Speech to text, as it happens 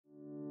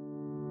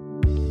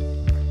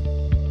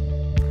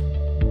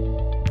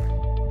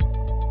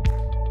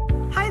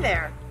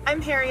there,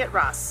 I'm Harriet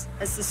Ross,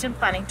 Assistant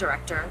Planning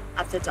Director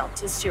at the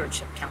Delta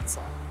Stewardship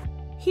Council.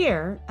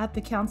 Here at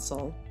the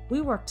Council,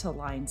 we work to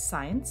align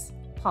science,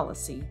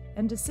 policy,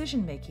 and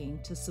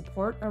decision-making to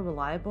support a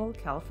reliable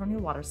California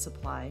water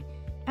supply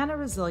and a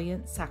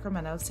resilient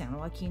Sacramento-San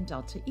Joaquin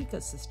Delta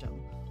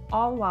ecosystem,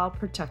 all while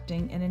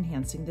protecting and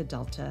enhancing the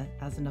Delta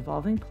as an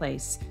evolving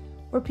place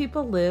where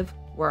people live,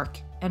 work,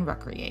 and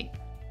recreate.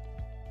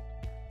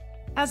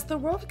 As the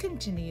world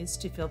continues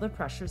to feel the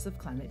pressures of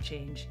climate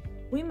change,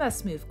 we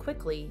must move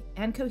quickly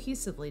and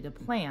cohesively to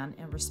plan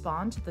and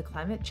respond to the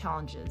climate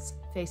challenges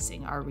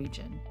facing our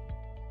region.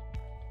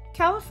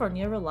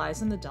 California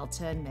relies on the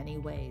Delta in many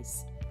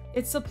ways.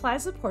 It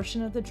supplies a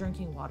portion of the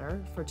drinking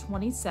water for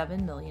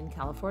 27 million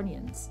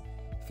Californians,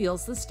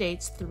 fuels the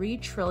state's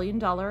 $3 trillion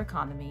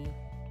economy,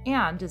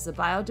 and is a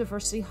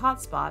biodiversity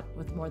hotspot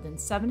with more than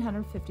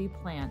 750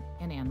 plant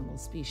and animal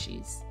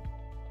species.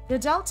 The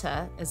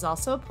Delta is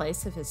also a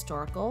place of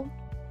historical,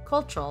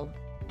 cultural,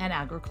 and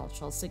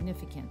agricultural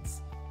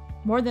significance.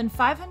 More than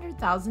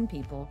 500,000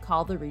 people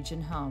call the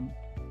region home,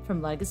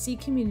 from legacy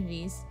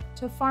communities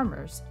to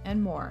farmers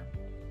and more.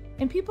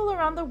 And people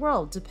around the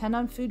world depend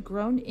on food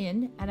grown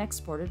in and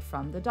exported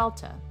from the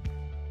Delta.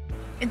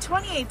 In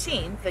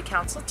 2018, the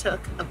Council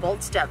took a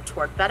bold step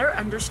toward better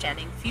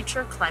understanding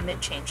future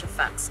climate change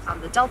effects on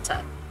the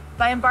Delta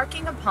by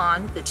embarking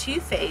upon the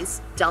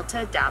two-phase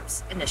Delta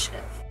Adapts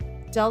initiative.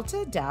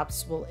 Delta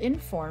Adapts will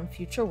inform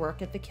future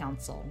work at the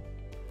Council,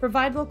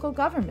 provide local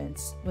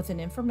governments with an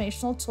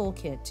informational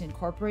toolkit to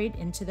incorporate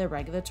into their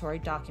regulatory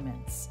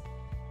documents,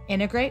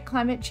 integrate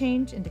climate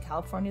change into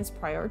California's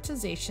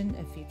prioritization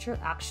of future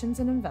actions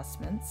and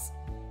investments,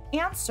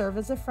 and serve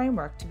as a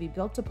framework to be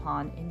built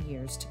upon in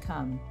years to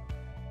come.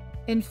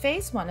 In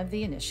Phase 1 of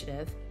the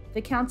initiative,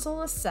 the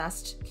Council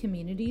assessed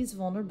communities'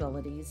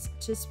 vulnerabilities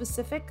to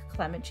specific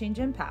climate change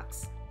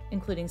impacts,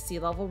 including sea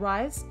level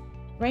rise,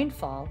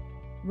 rainfall,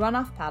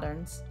 runoff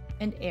patterns,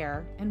 and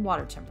air and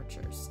water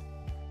temperatures.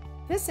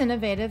 This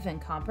innovative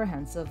and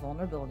comprehensive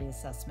vulnerability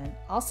assessment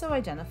also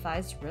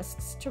identifies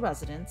risks to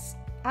residents,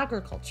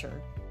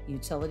 agriculture,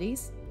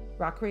 utilities,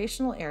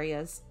 recreational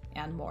areas,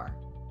 and more.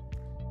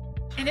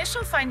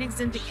 Initial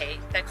findings indicate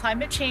that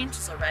climate change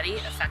is already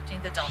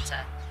affecting the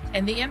Delta,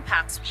 and the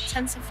impacts will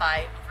intensify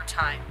over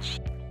time.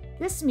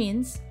 This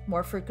means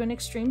more frequent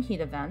extreme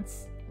heat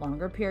events,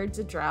 longer periods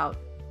of drought,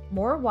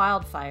 more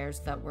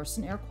wildfires that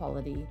worsen air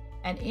quality,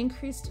 and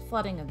increased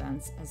flooding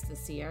events as the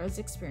Sierras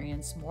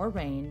experience more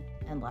rain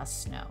and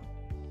less snow.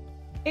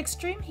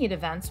 Extreme heat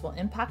events will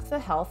impact the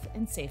health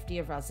and safety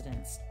of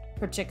residents,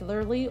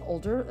 particularly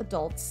older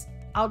adults,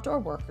 outdoor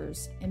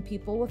workers, and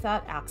people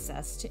without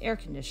access to air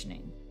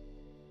conditioning.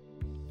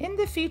 In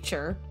the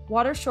future,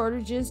 water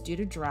shortages due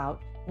to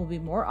drought will be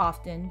more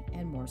often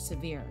and more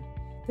severe.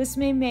 This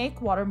may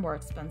make water more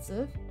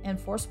expensive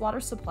and force water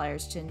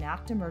suppliers to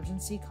enact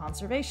emergency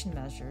conservation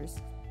measures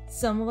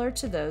similar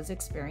to those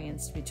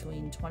experienced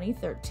between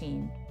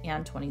 2013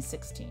 and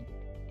 2016.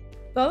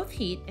 Both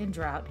heat and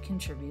drought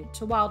contribute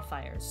to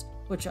wildfires,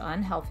 which are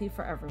unhealthy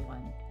for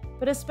everyone,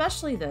 but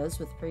especially those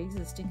with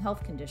pre-existing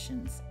health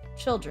conditions,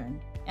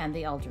 children, and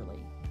the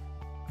elderly.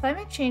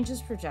 Climate change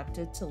is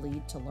projected to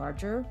lead to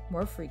larger,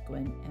 more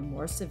frequent, and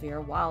more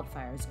severe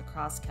wildfires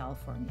across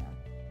California.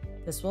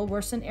 This will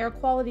worsen air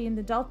quality in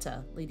the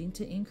Delta, leading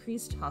to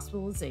increased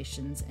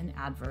hospitalizations and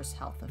adverse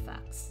health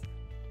effects.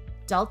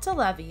 Delta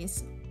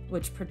levees,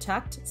 which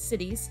protect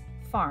cities,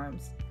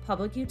 farms,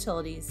 public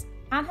utilities,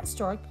 and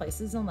historic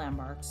places and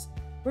landmarks,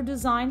 were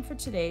designed for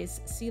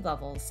today's sea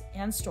levels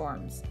and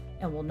storms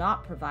and will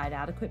not provide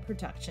adequate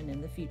protection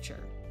in the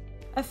future.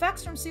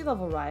 Effects from sea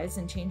level rise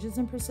and changes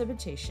in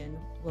precipitation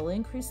will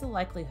increase the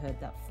likelihood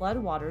that flood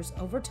waters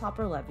overtop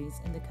our levees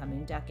in the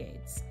coming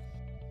decades.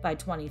 By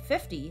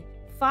 2050,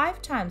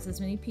 5 times as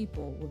many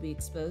people will be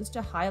exposed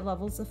to high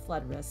levels of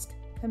flood risk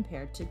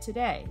compared to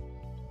today.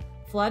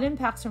 Flood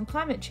impacts from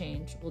climate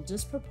change will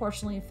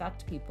disproportionately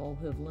affect people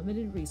who have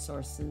limited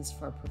resources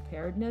for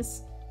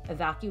preparedness,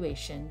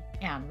 evacuation,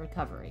 and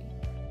recovery.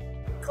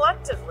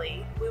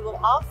 Collectively, we will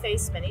all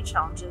face many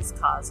challenges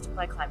caused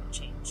by climate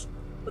change.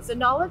 With the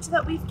knowledge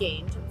that we've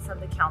gained from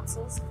the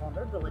Council's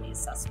vulnerability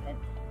assessment,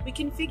 we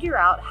can figure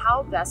out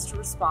how best to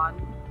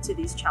respond to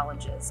these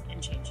challenges in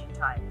changing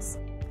times.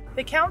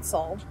 The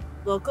Council,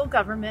 local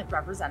government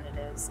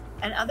representatives,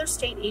 and other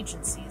state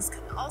agencies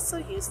can also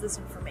use this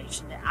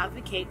information to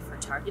advocate for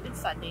targeted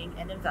funding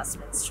and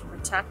investments to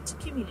protect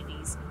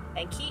communities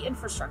and key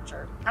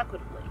infrastructure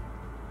equitably.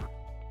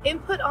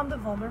 Input on the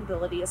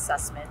vulnerability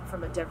assessment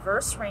from a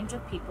diverse range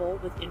of people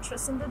with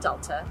interests in the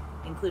Delta,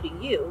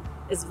 including you,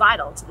 is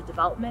vital to the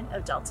development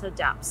of Delta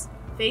Adapts,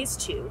 Phase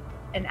 2,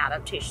 an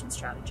adaptation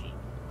strategy.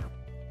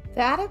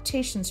 The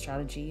adaptation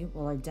strategy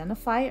will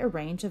identify a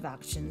range of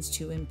actions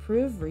to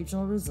improve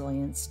regional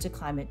resilience to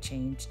climate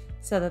change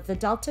so that the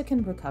Delta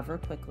can recover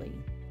quickly.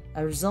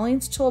 A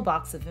resilience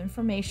toolbox of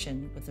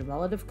information with the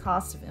relative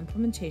cost of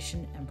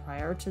implementation and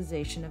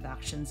prioritization of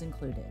actions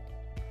included.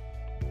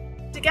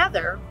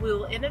 Together, we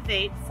will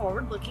innovate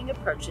forward-looking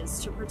approaches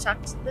to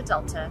protect the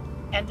Delta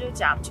and to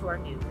adapt to our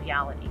new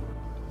reality.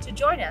 To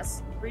join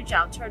us, reach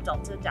out to our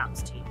Delta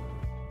Adapts team.